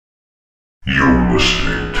You're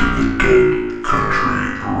listening to the Dead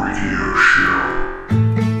Country Radio Show.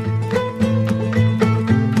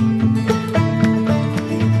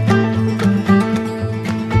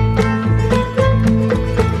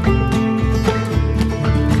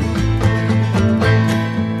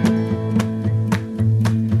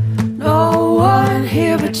 No one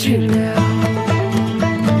here but you now.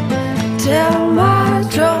 Tell my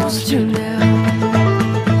troubles to now.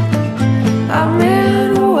 I'm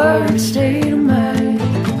in a worried state of mind.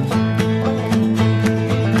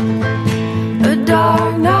 A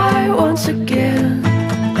dark night once again.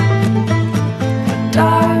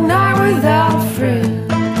 Dark night without a friend.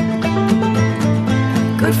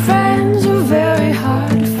 Good friends are very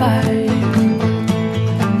hard to find.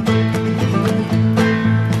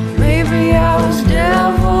 Maybe I was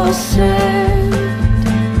devil sent,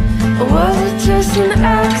 or was it just an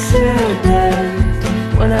accident?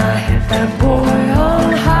 When I hit that boy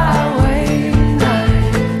on Highway 9.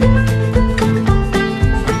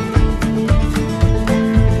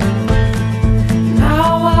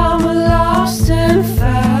 Now I'm lost and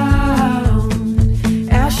found,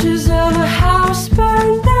 ashes of a house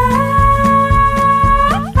burned down.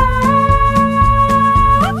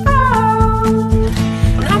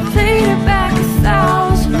 And I played it back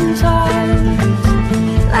 1,000 times,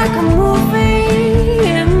 like a movie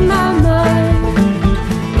in my mind.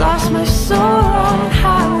 Lost my soul on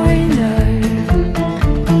Highway 9.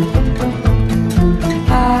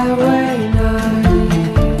 Highway 9.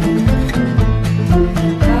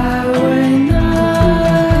 Highway 9.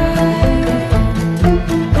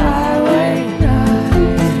 Highway 9.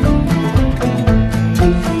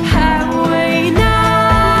 Highway 9.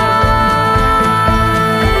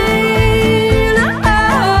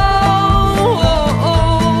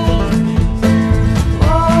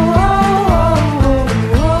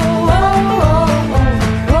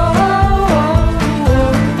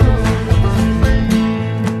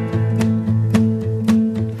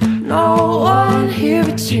 No one here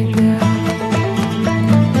but you now.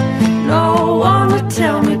 No one to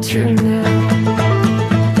tell me true now.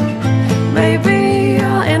 Maybe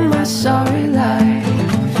I'll end my sorry life.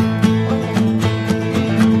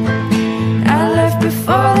 I left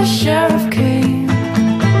before the sheriff came,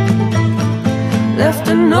 left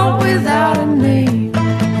a note without a name.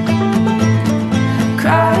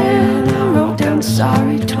 Crying, I wrote down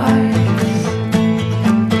sorry twice.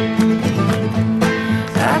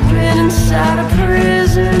 I've been inside a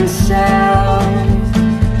prison cell,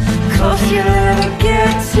 close you'll ever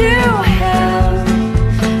get to hell.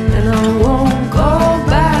 And I won't go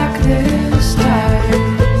back this time.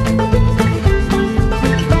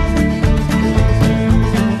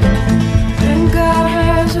 And God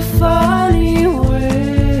has a funny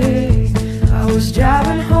way. I was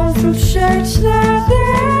driving home from church that day.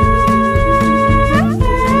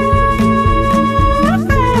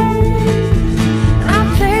 I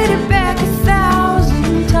played it back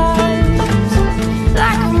 1,000 times,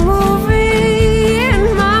 like a movie in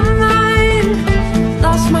my mind.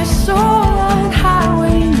 Lost my soul on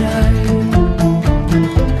Highway 9.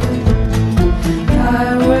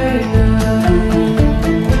 Highway 9.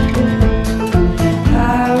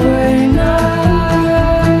 Highway 9.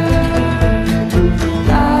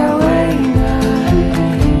 Highway 9.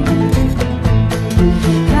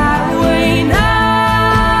 Highway 9.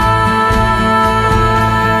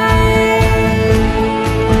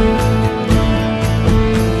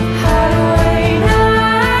 Highway 9.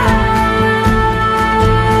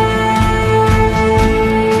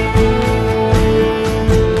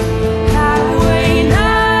 Highway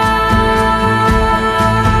 9.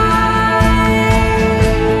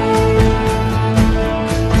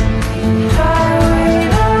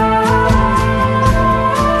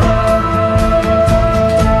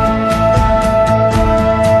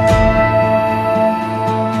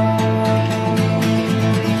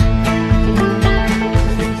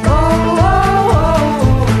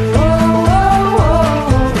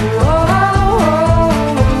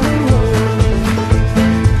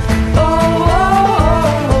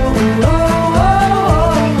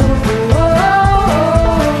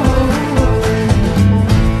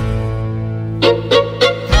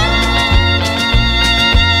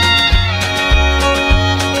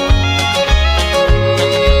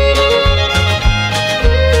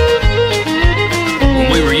 When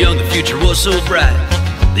we were young, the future was so bright.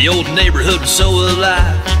 The old neighborhood was so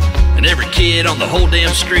alive. And every kid on the whole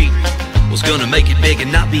damn street was gonna make it big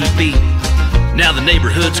and not be beat. Now the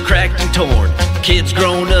neighborhood's cracked and torn. Kids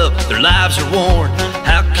grown up, their lives are worn.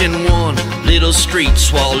 How can one little street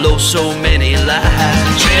swallow so many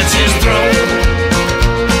lives? Chances thrown,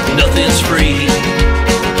 nothing's free.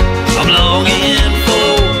 I'm long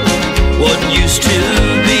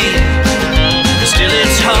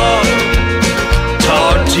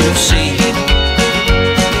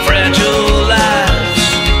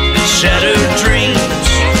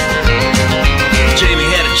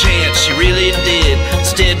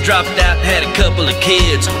dropped out, had a couple of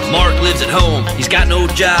kids. Mark lives at home, he's got no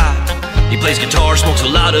job. He plays guitar, smokes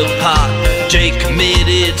a lot of pot. Jake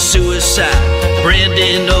committed suicide.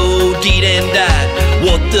 Brendan OD'd and died.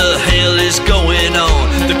 What the hell is going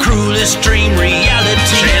on? The cruelest dream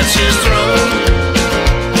reality. Chances thrown,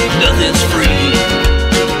 nothing's free.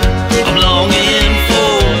 I'm longing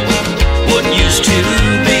for what used to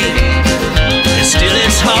be, and still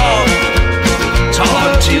it's hard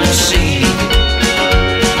to see.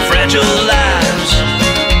 Fragile lives,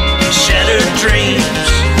 shattered dreams.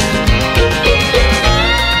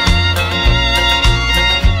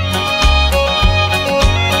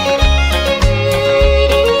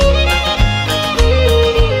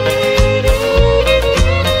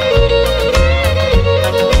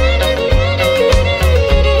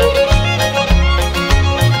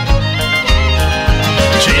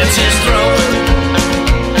 Chances thrown,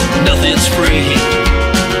 nothing's free.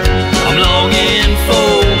 I'm longing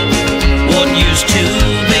for what used to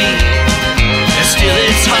be, and still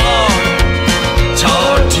it's hard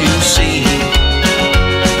to see.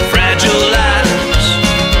 Fragile lives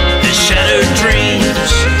and shattered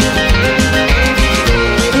dreams.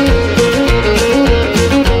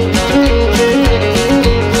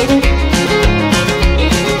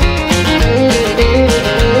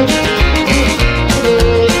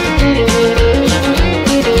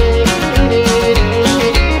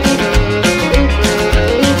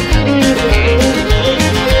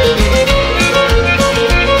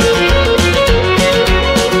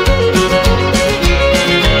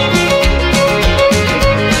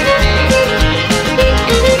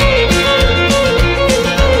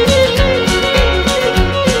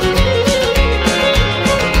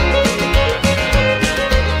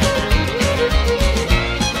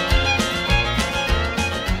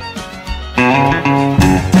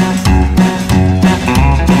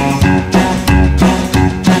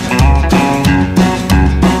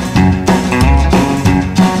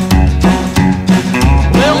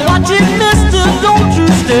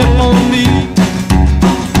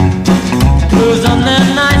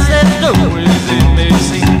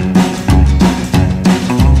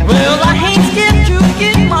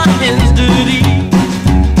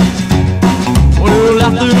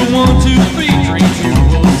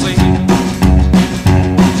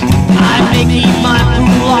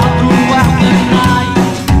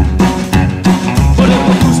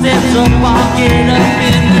 Yeah.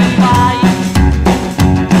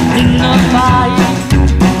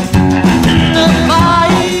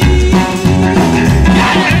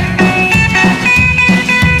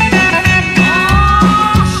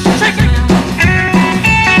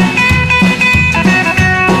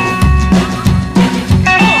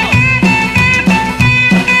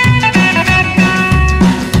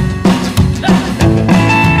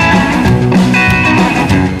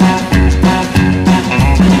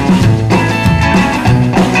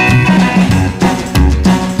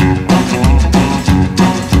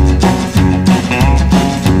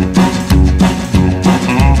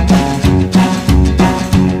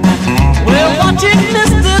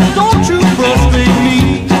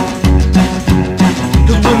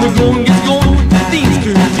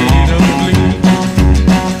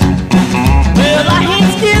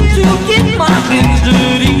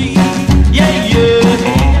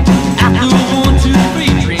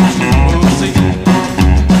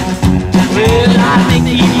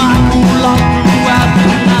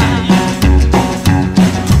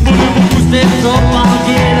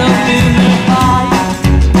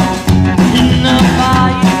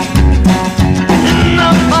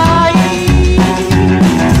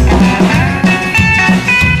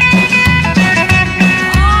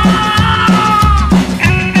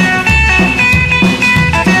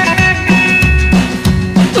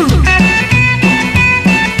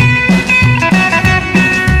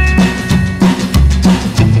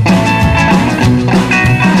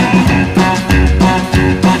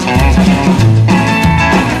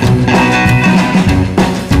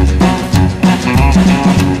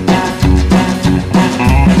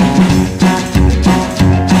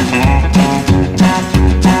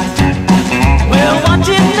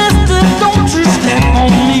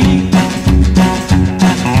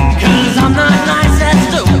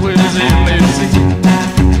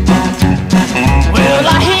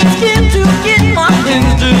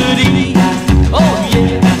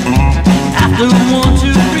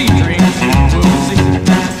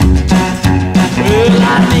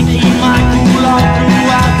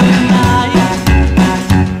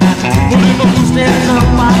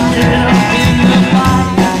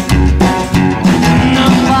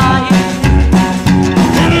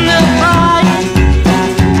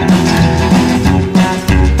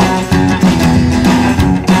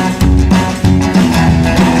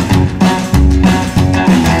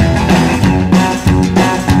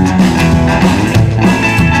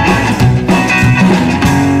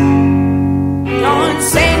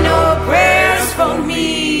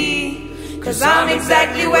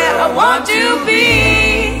 exactly where I want to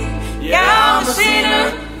be. Yeah, I'm a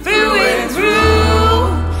sinner through and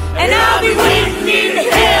through, and I'll be waiting in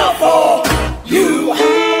hell for you.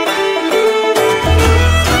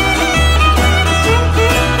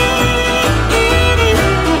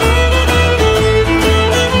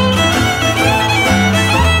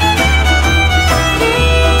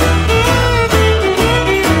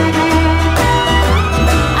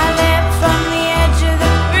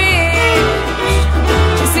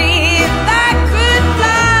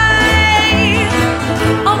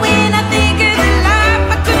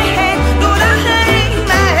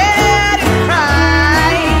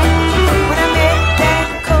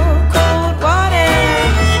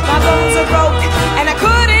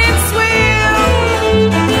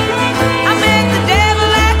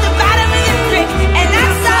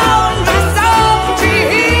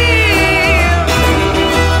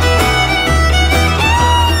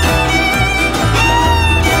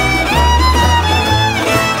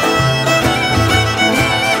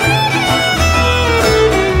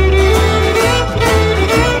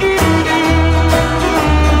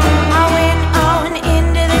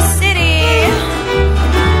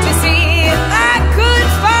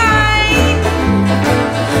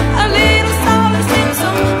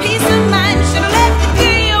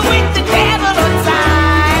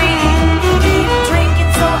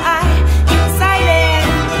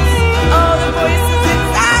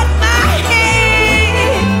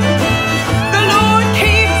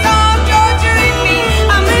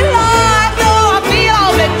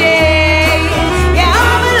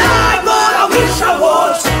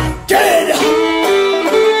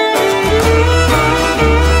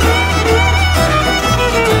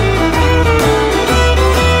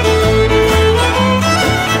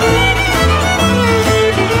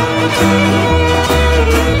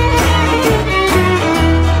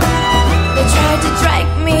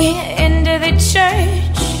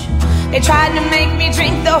 They tried to make me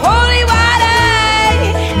drink the holy water,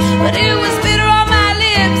 but it was bitter on my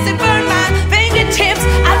lips, it burned my fingertips.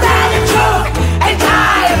 I'd rather choke and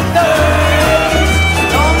die of thirst.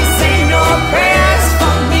 Don't say no prayers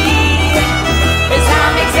for me, 'cause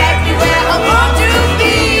I'm exactly where I want to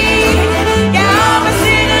be. Yeah, I'm a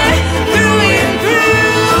sinner through and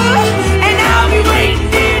through, and I'll be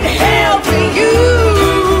waiting in hell for you.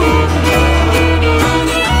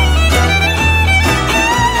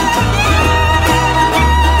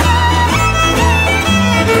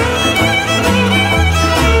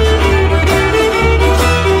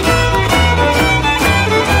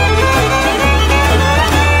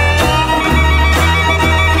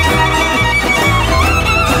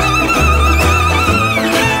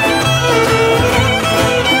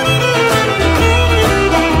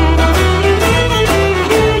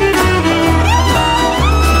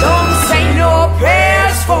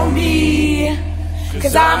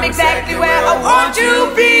 Cause I'm exactly where I want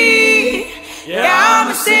to be. Yeah, I'm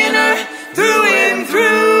a sinner through and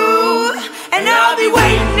through, and I'll be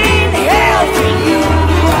waiting in hell for you.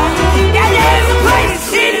 Yeah, there's a place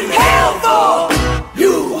in hell for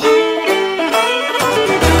you.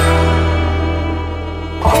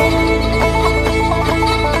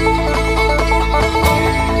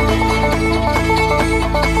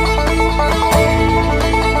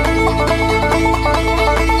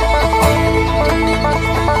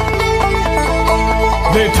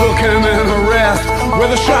 They took him in arrest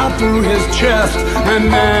with a shot through his chest,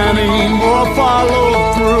 and many more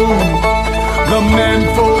followed through. The men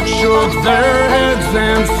folk shook their heads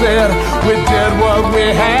and said, we did what we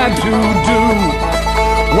had to do.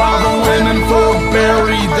 While the women folk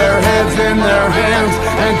buried their heads in their hands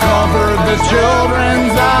and covered the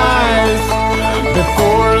children's eyes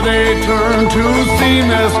before they turned to see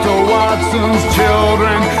Mr. Watson's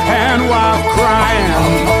children and wife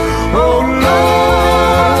crying. Oh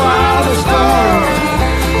Lord, while the storm,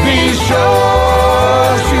 these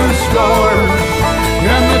shores you scored,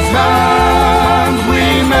 and the times we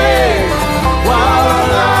make, while our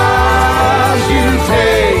lives you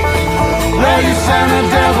take. Well, you sent the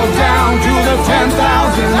devil down to the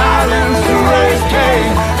 10,000 islands to raise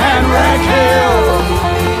Cain and Rachel.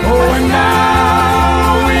 Oh, and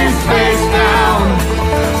now he's face down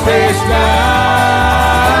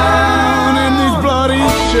in these bloody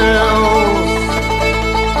shells.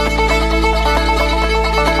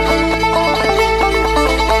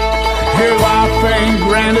 Here life ain't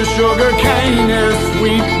grand as sugar cane is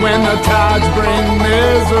sweet when the tides bring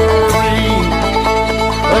misery.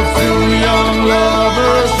 A few young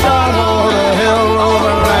lovers shot o'er the hill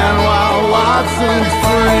overland while Watson's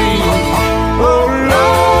free. Oh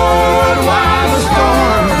Lord, why the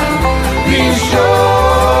storm? These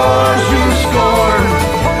shores you scorn.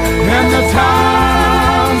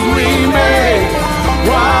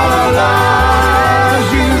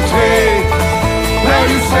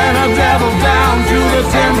 the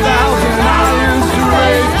 10,000 islands to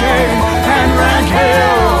raise Cain and rank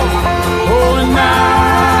hell. Oh, and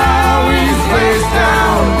now he's face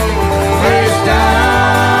down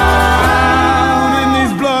in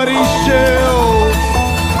these bloody shells.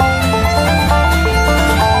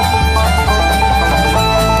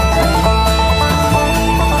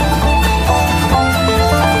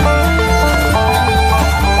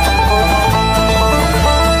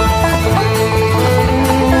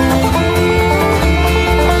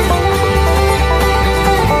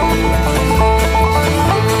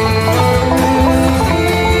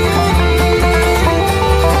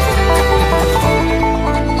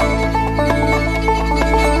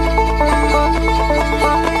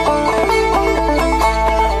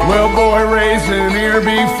 Well, boy, raise an ear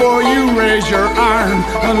before you raise your iron,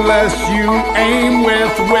 unless you aim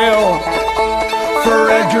with will. For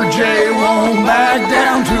Edgar J won't back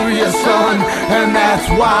down to you, son, and that's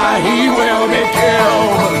why he will be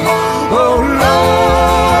killed. Oh,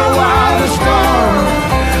 Lord, why the storm?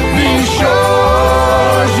 These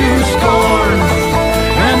shores you scorn,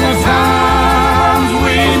 and the times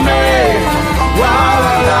we make, while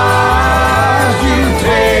the lives you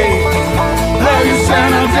take. You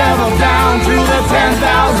sent a devil down to the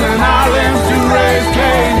 10,000 islands to raise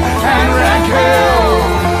Cain and wreck hell.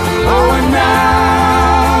 Oh, and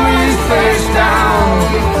now he's face down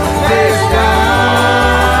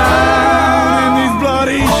in these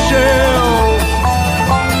bloody shells.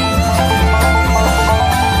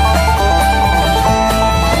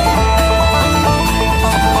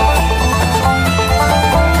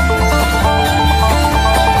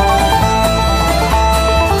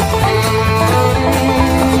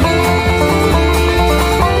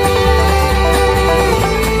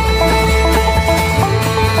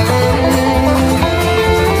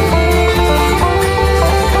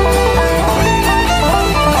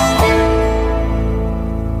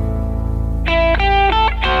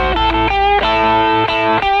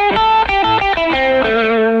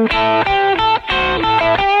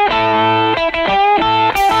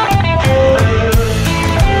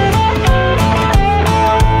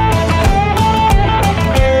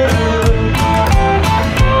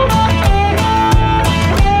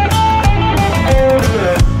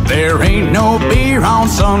 On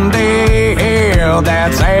Sunday, hell,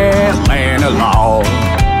 that's Atlanta law.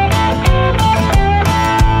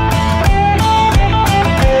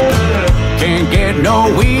 Can't get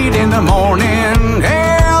no weed in the morning,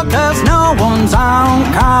 hell, 'cause no one's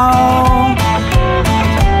on call.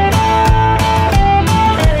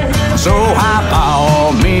 So I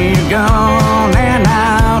bought me a gun and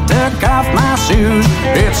I took off my shoes.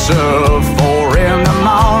 It's 4 in the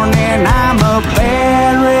morning, I'm a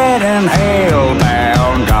bedridden,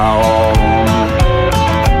 hellbound gone.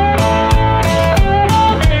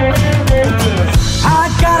 I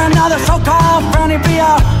got another so-called friend of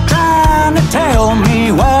yours trying to tell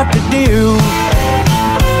me what to do.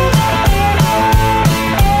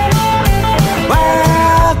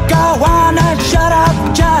 Well, go on and shut up,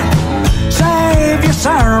 Jack. Save your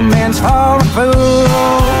sermons for a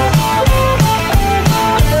fool.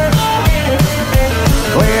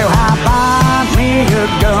 Well, I bought me a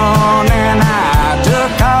gun and I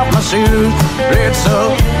took off my shoes. It's so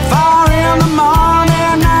 4 in the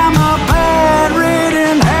morning, I'm a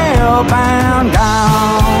bedridden, hellbound gone.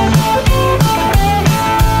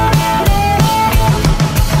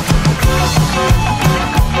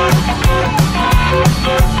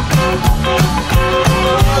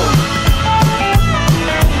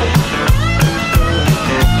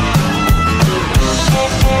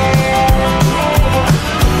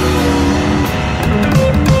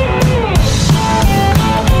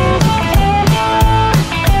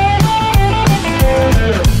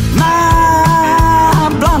 My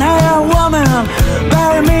blonde-haired woman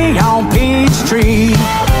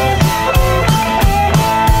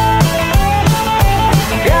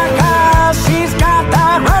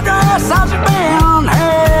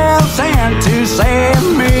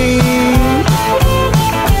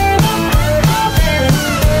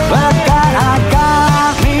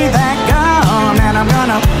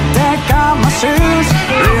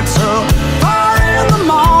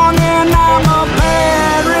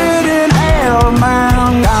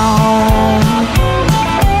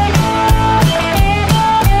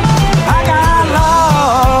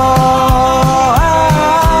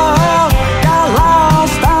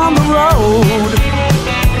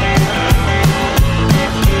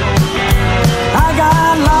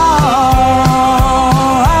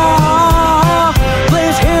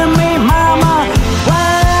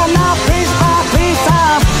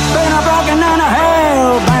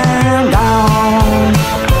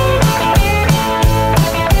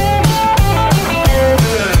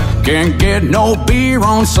Can't get no beer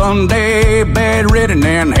on Sunday, bedridden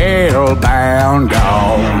and hellbound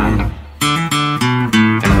gone.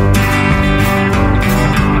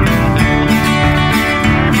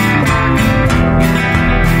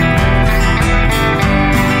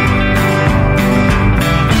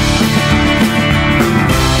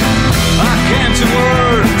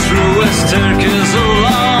 Staircase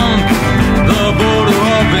along the border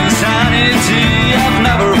of insanity. I've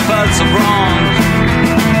never felt so wrong.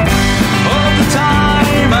 All the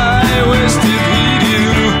time I wasted with you,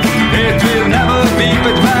 it will never be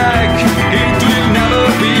put back. It will never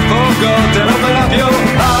be forgotten. Open up your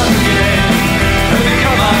heart again and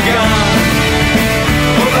become a gun.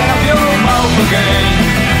 Open up your mouth again.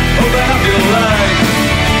 Open up your leg.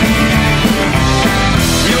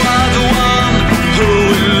 You are the one who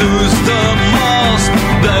will lose the most.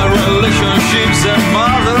 The relationships and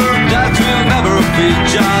mother that will never be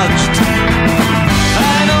judged.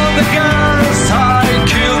 I know the girls I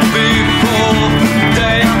killed before,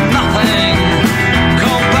 they are nothing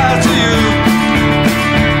compared to you.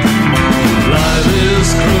 Life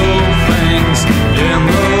is cruel things in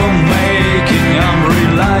the making. I'm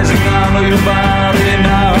realizing I know your body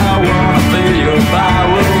now. I wanna feel your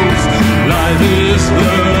bowels. Life is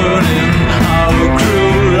learning how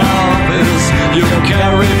cruel love is. You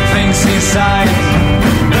carry things inside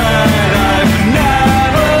that I've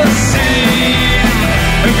never seen.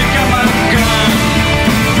 And become a gun.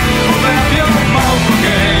 Open up your mouth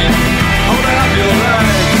again. Open up your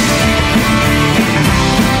legs.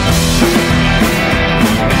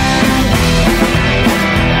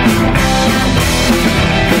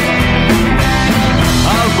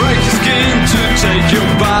 I'll break your skin to take your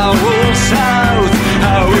bowels out.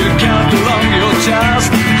 I will count along your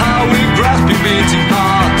chest. I will grasp your beating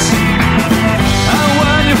heart. And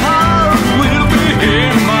when your heart will be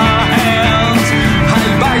in my hands,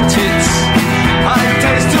 I'll bite it, I'll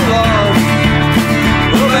taste your love.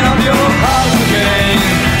 Open up your heart again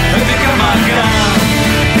and become my gun.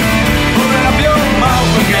 Open up your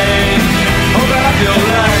mouth again. Open up your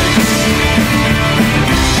legs.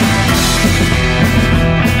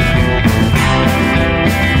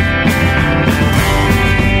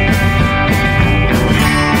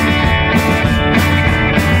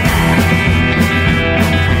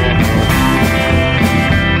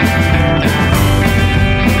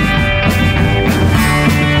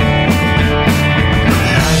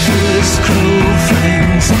 Cruel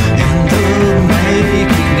things in the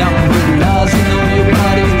making. I'm realizing on your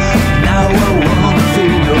body now. I wanna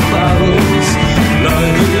feel your bubbles.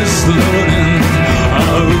 Life is learning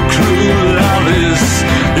how cruel love is.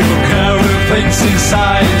 You carry things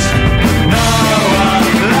inside. Now at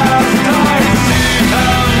last I see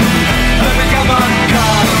them and become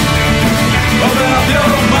undone. Open up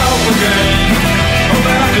your mouth again.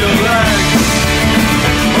 Open up your legs.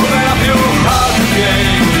 Open up your heart again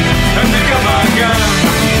and become a gun.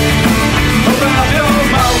 Open up your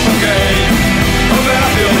mouth again. Open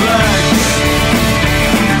up your legs.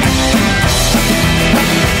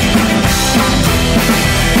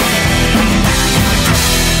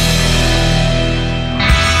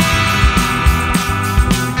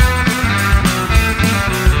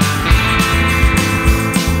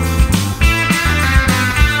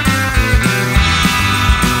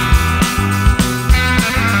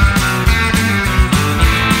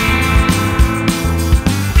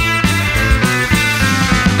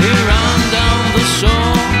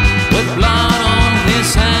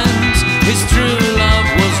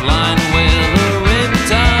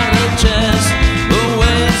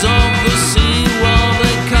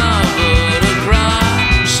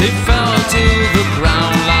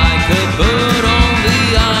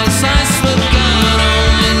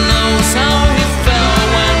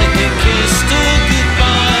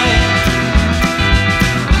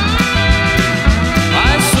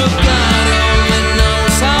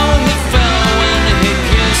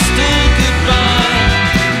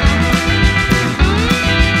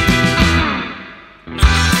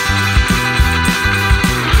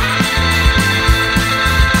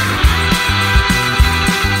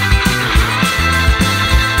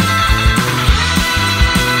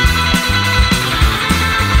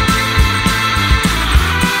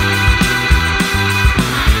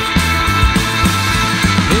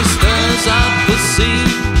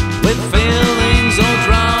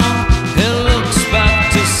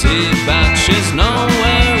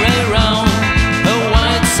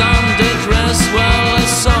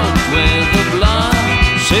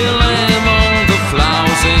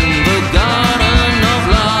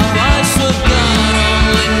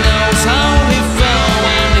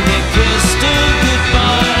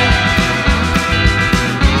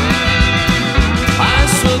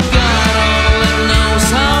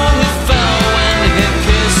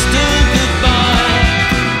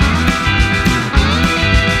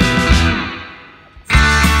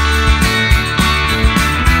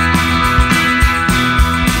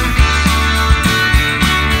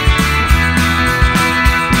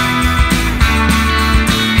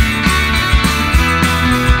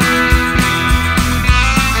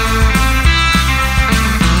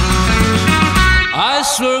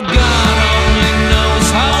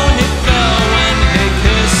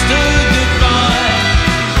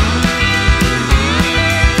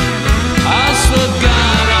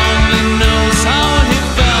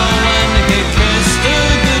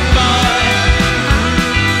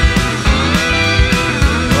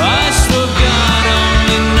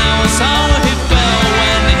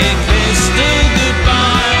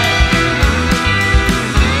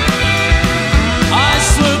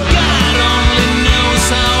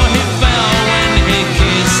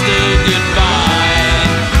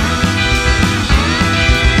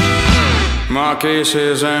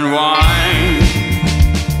 kisses and wine,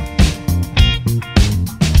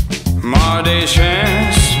 more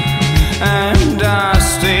dishes and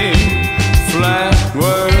dusty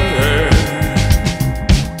flatware.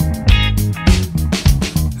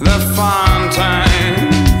 The fountain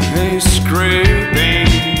is creeping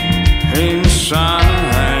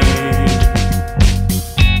inside.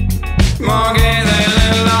 More gay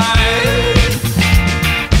than life.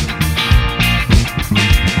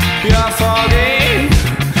 You're foggy,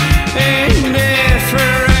 indifferent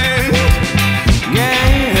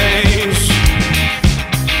gaze.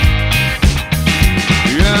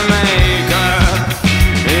 You're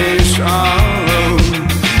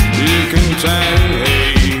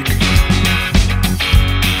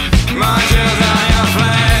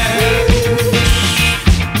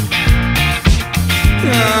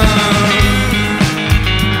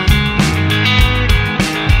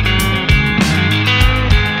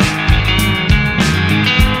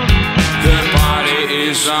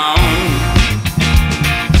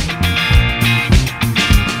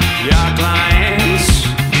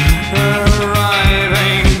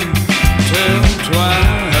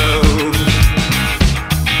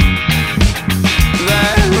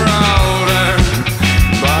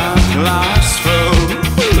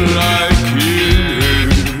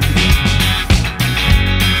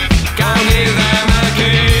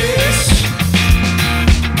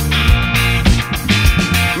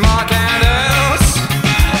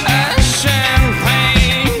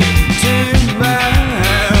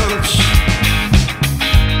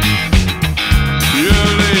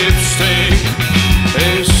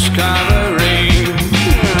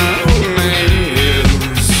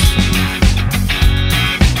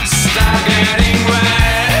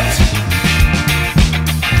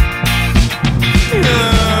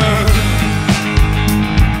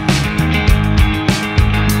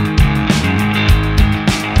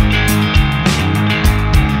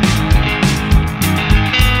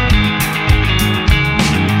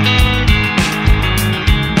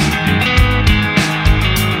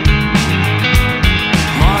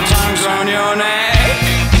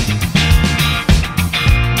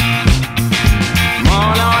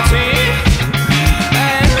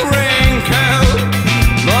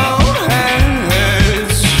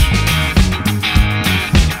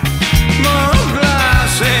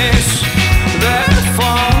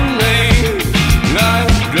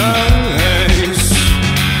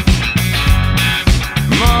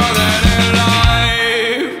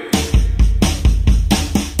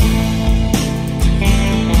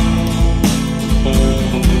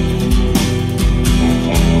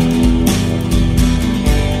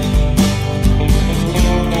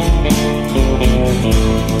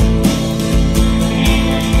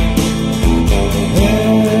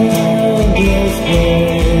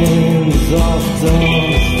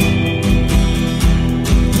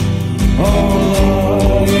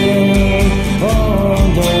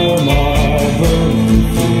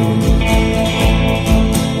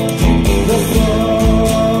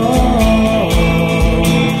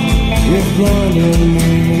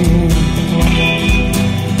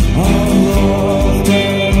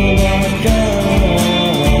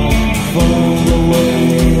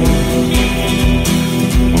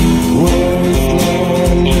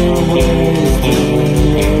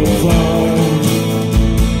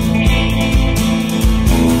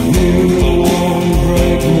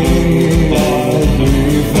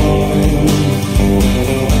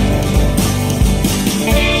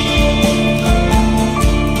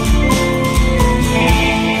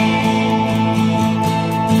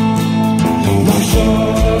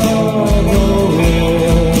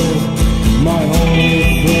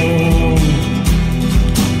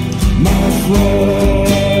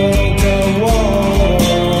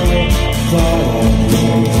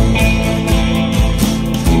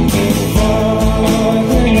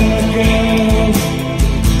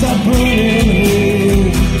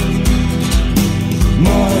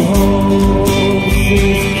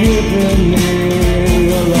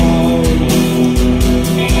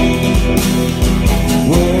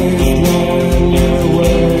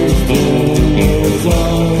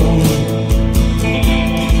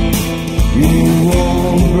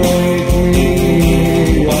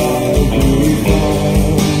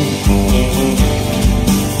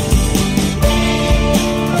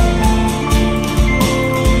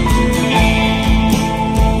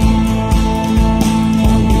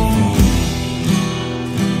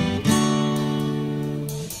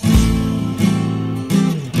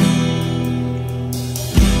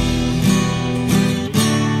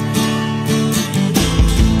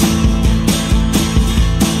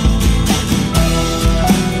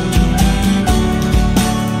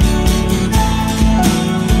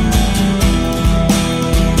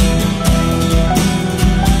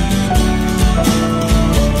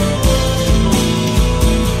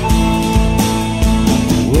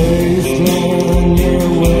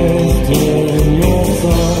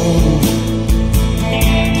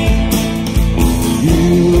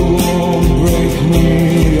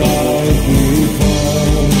me I become.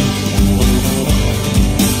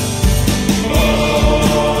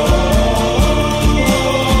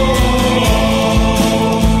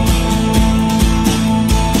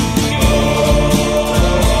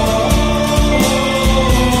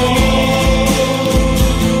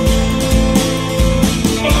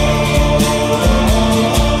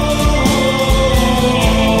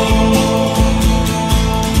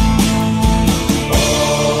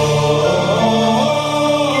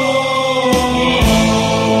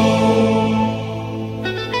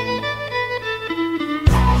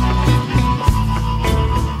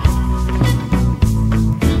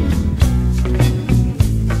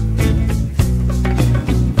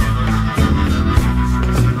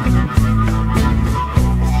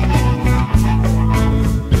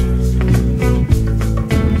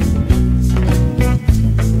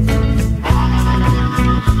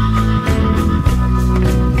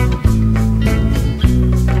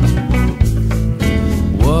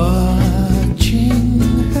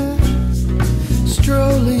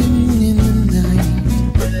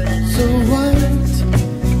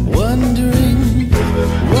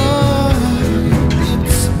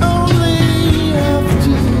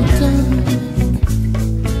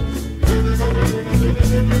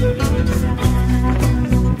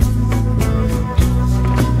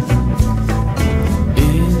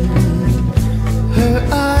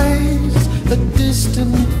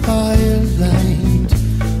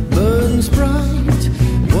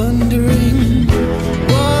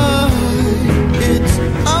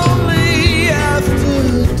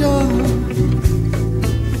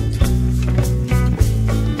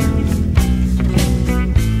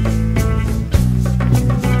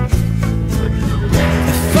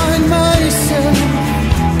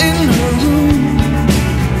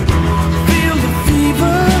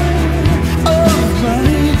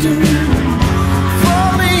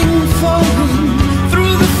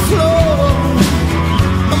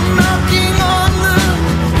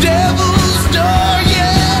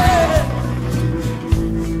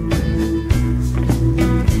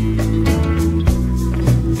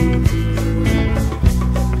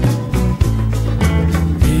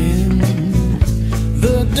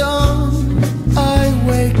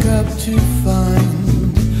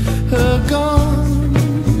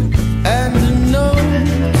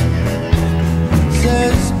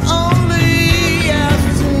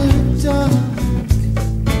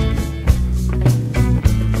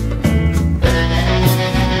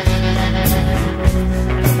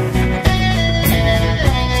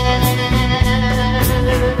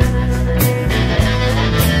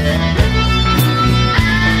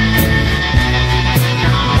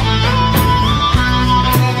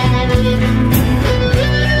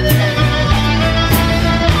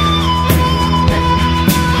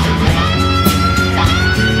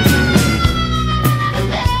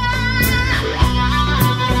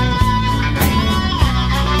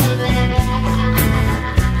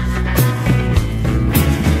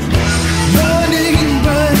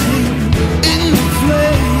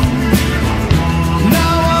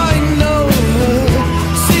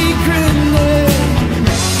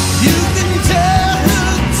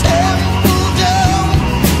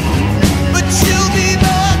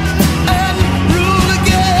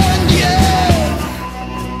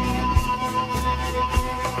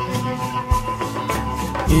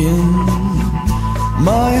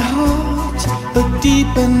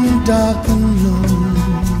 dark and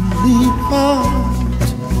lonely part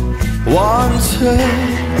wants her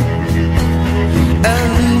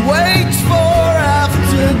and waits for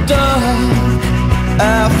after dark,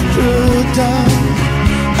 after dark,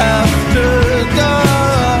 after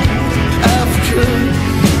dark, after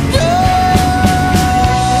dark.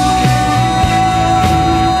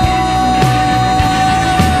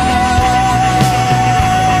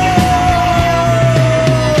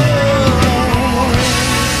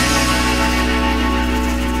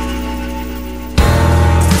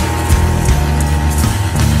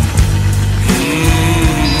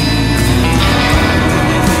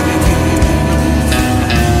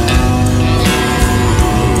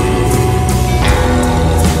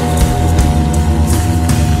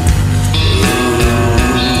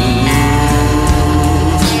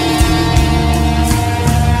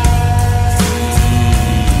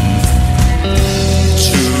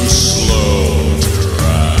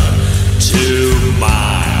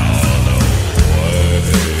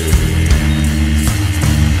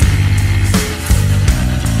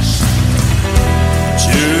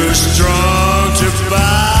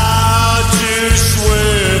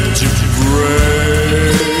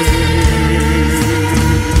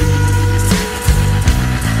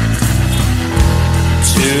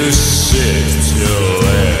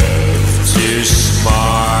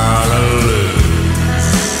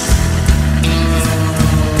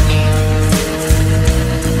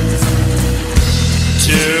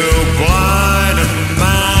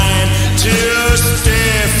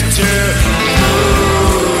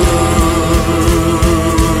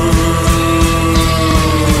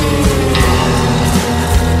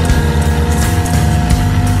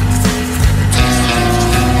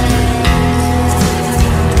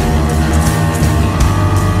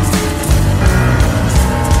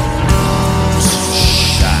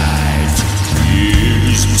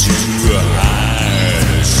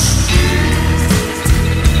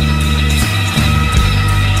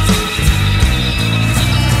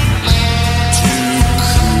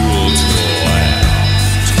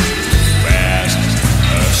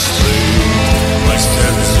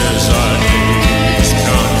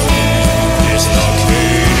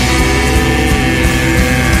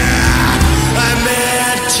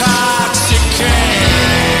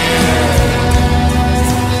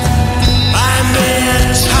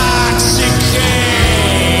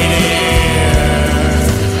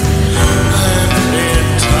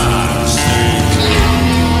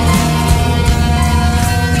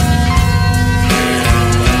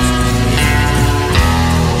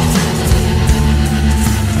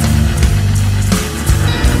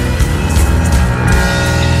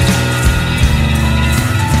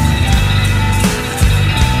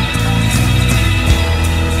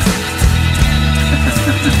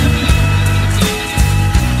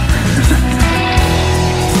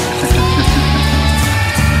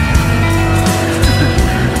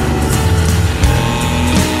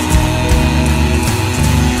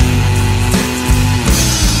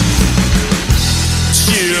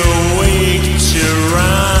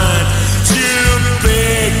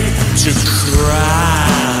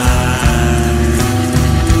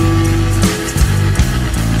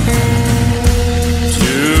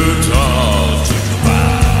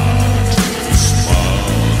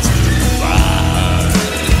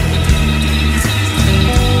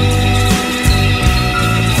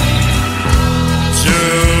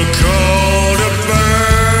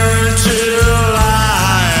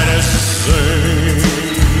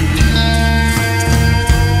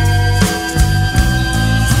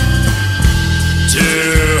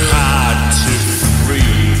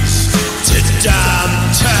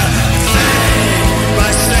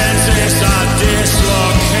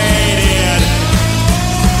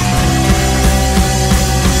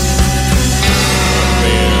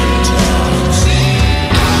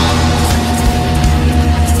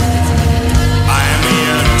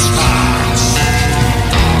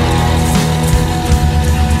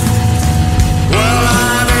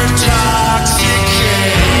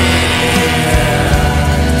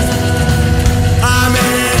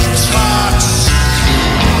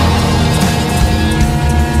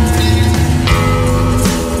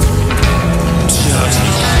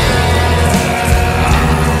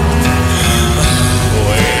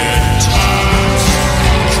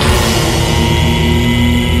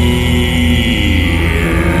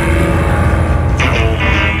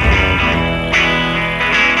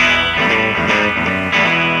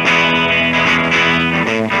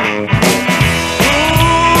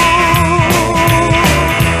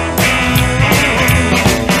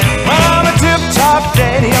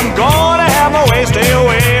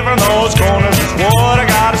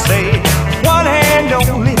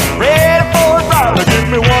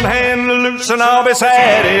 and I'll be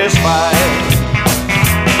satisfied.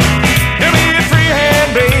 Give me a free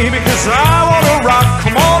hand, baby, 'cause I wanna rock.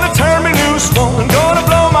 Come on and turn me loose, woman, gonna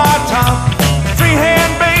blow my top. Free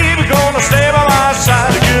hand, baby, gonna stay by my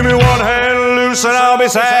side. Give me one hand loose and I'll be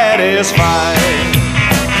satisfied.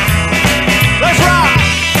 Let's rock!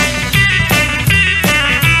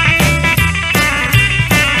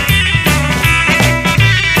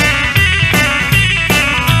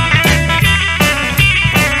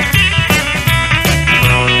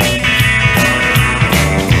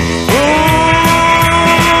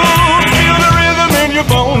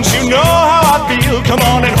 You know how I feel. Come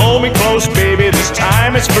on and hold me close, baby. This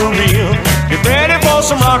time it's for real. Get ready for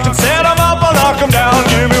some rock and set 'em up or knock 'em down.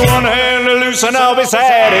 Give me one hand to loose and I'll be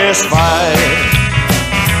satisfied.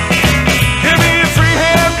 Give me a free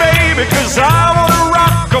hand, baby, 'cause I wanna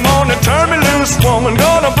rock. Come on and turn me loose, woman,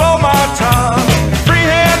 gonna blow my top. Free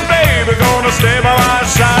hand, baby, gonna stay by my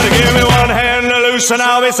side. Give me one hand to loose and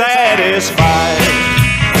I'll be satisfied.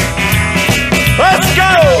 Let's go!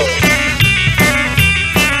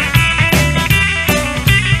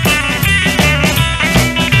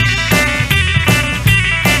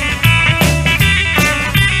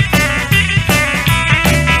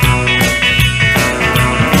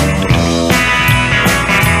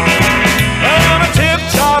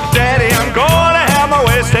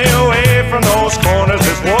 Corners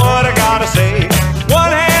is what I gotta say. One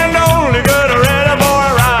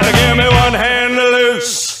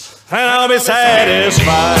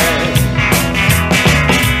satisfied.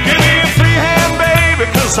 Give me a free hand, baby,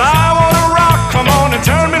 'cause I wanna rock. Come on and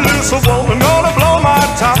turn me loose, a woman, gonna blow my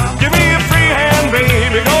top. Give me a free hand,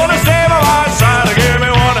 baby, gonna stay by my side. Give me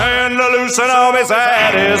one hand to loose and I'll be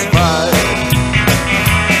satisfied.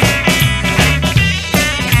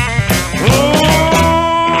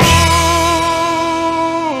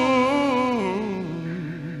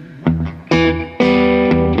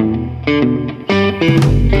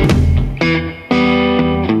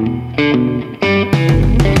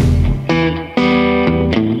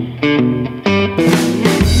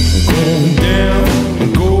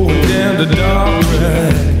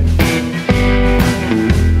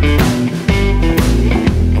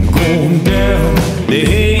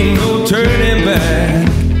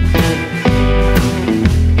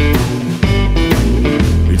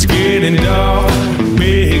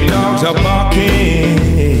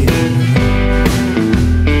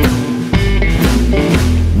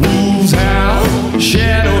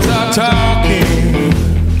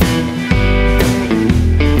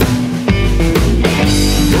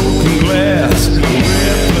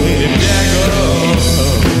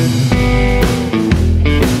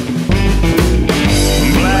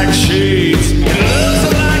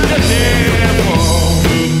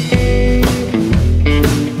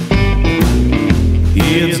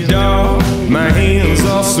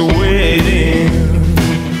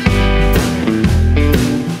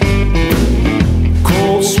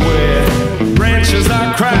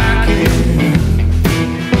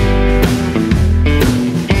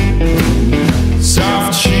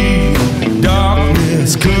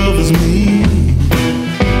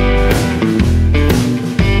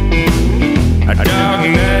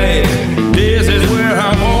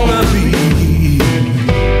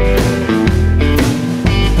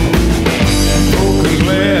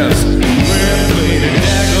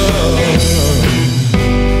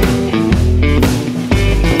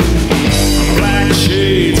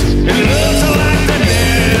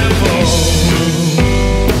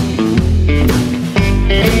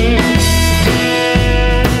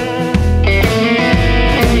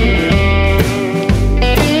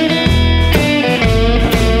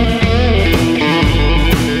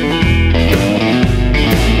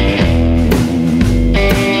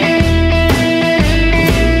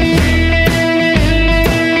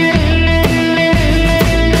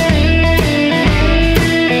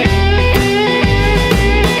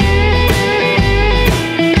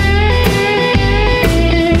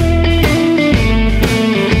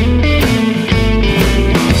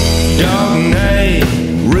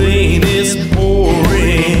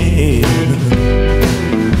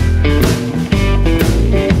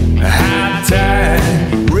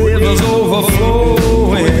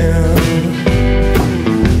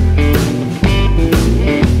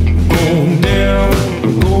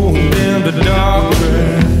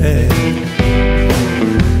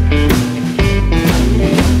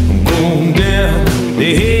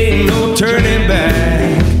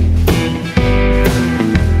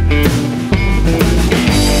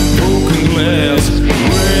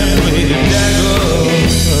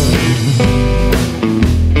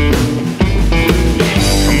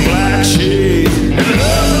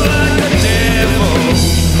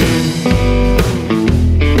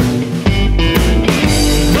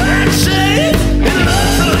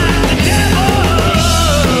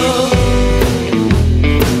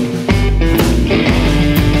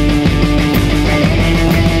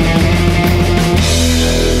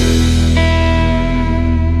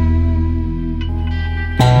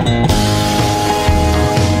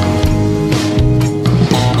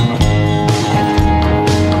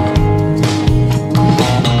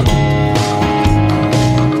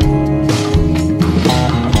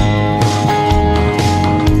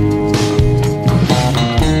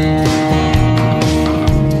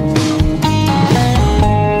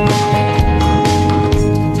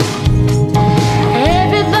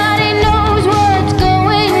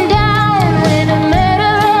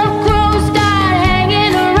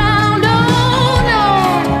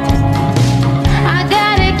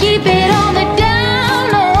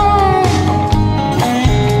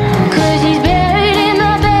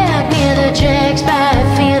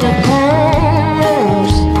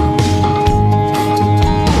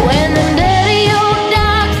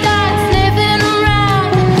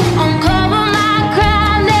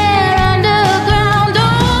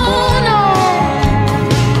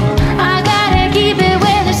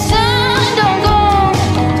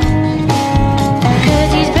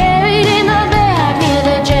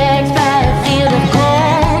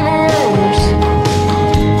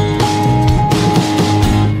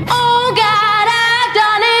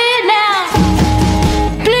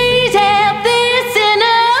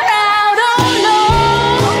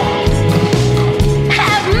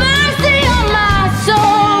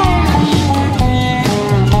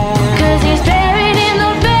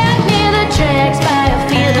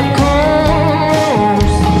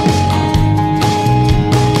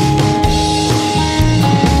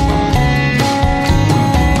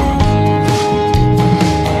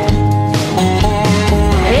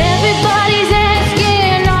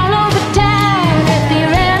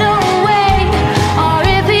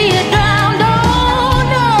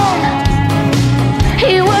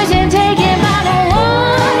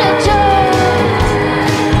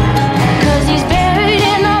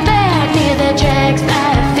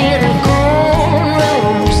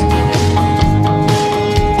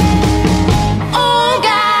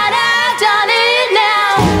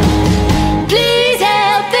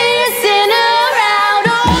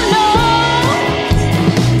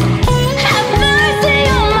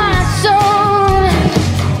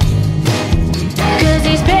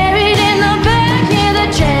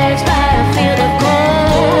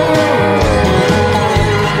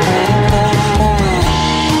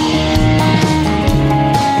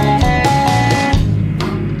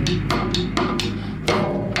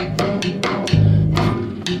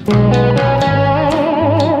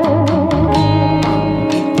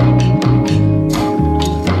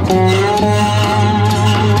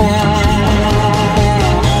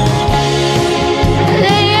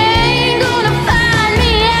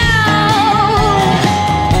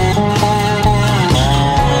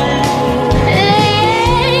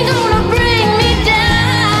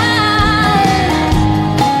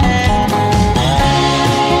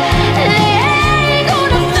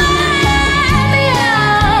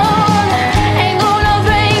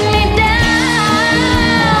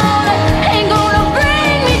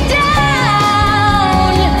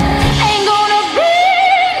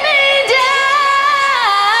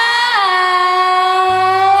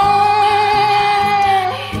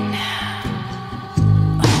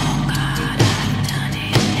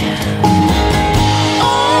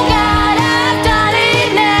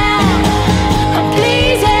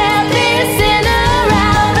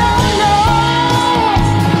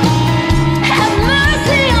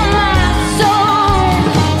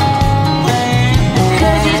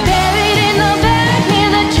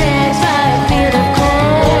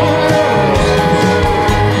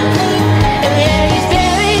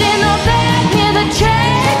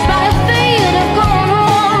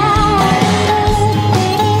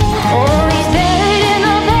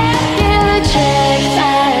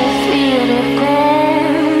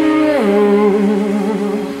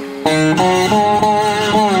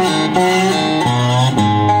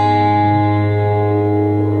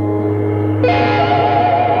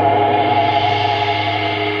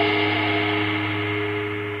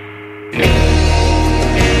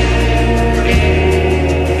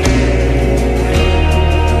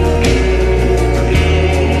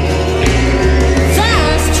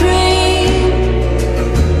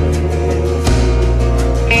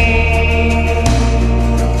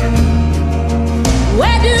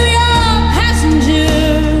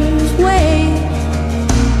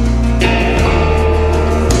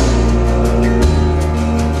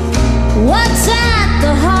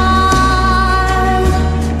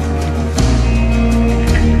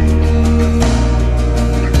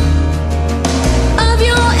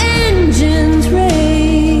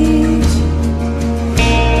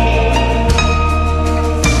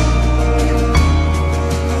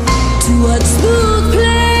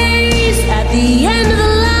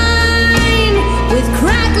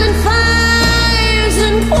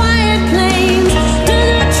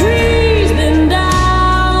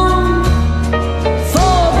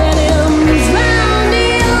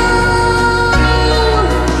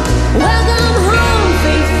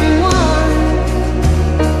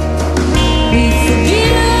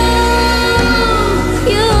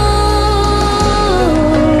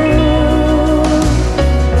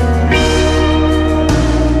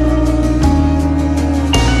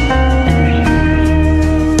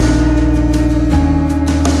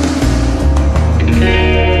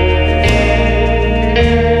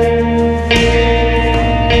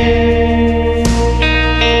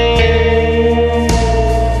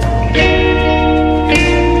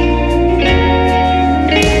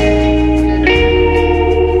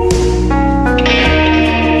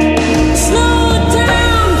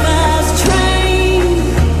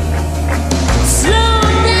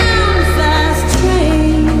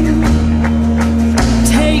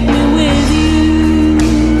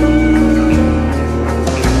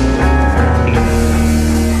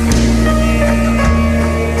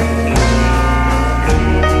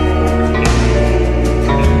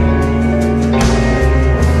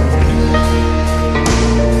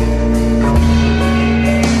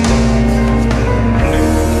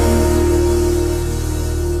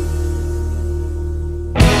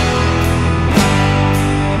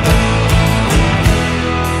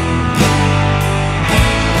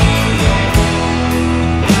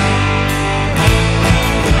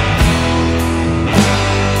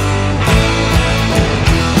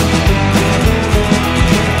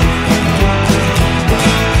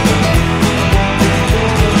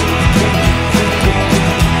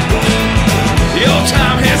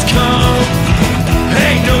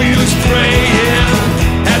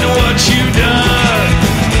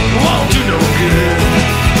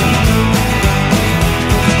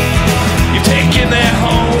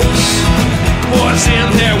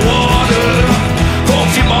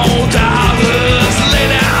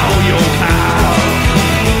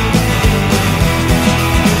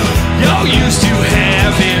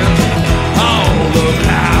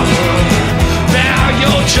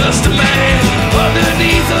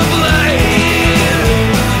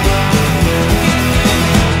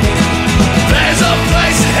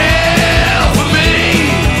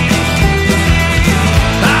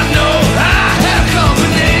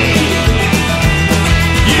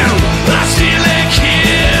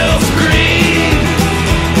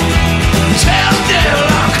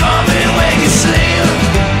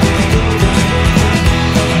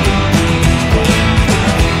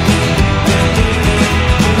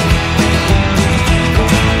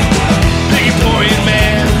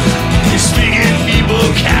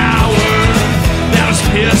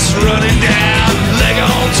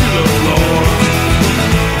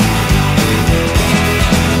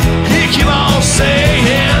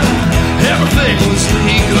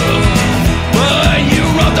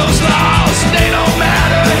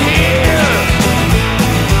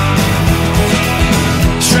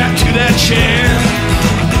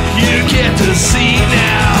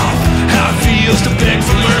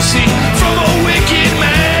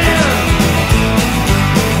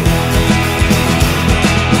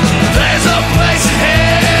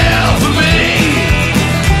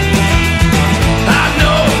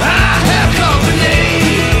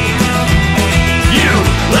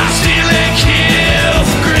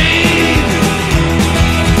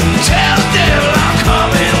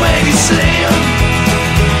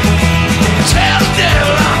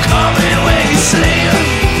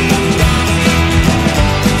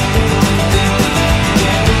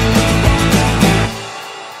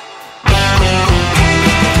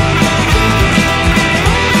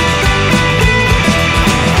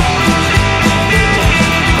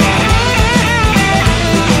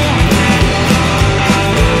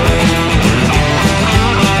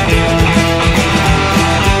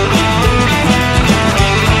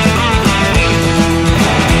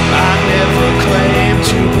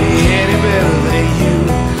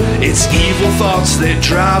 thoughts that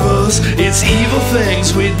drive us, it's evil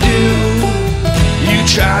things we do. You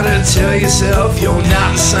try to tell yourself you're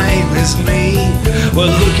not the same as me, but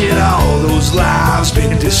look at all those lives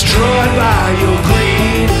being destroyed by your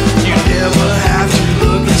greed. You never have to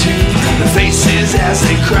look into the faces as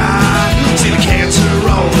they cry.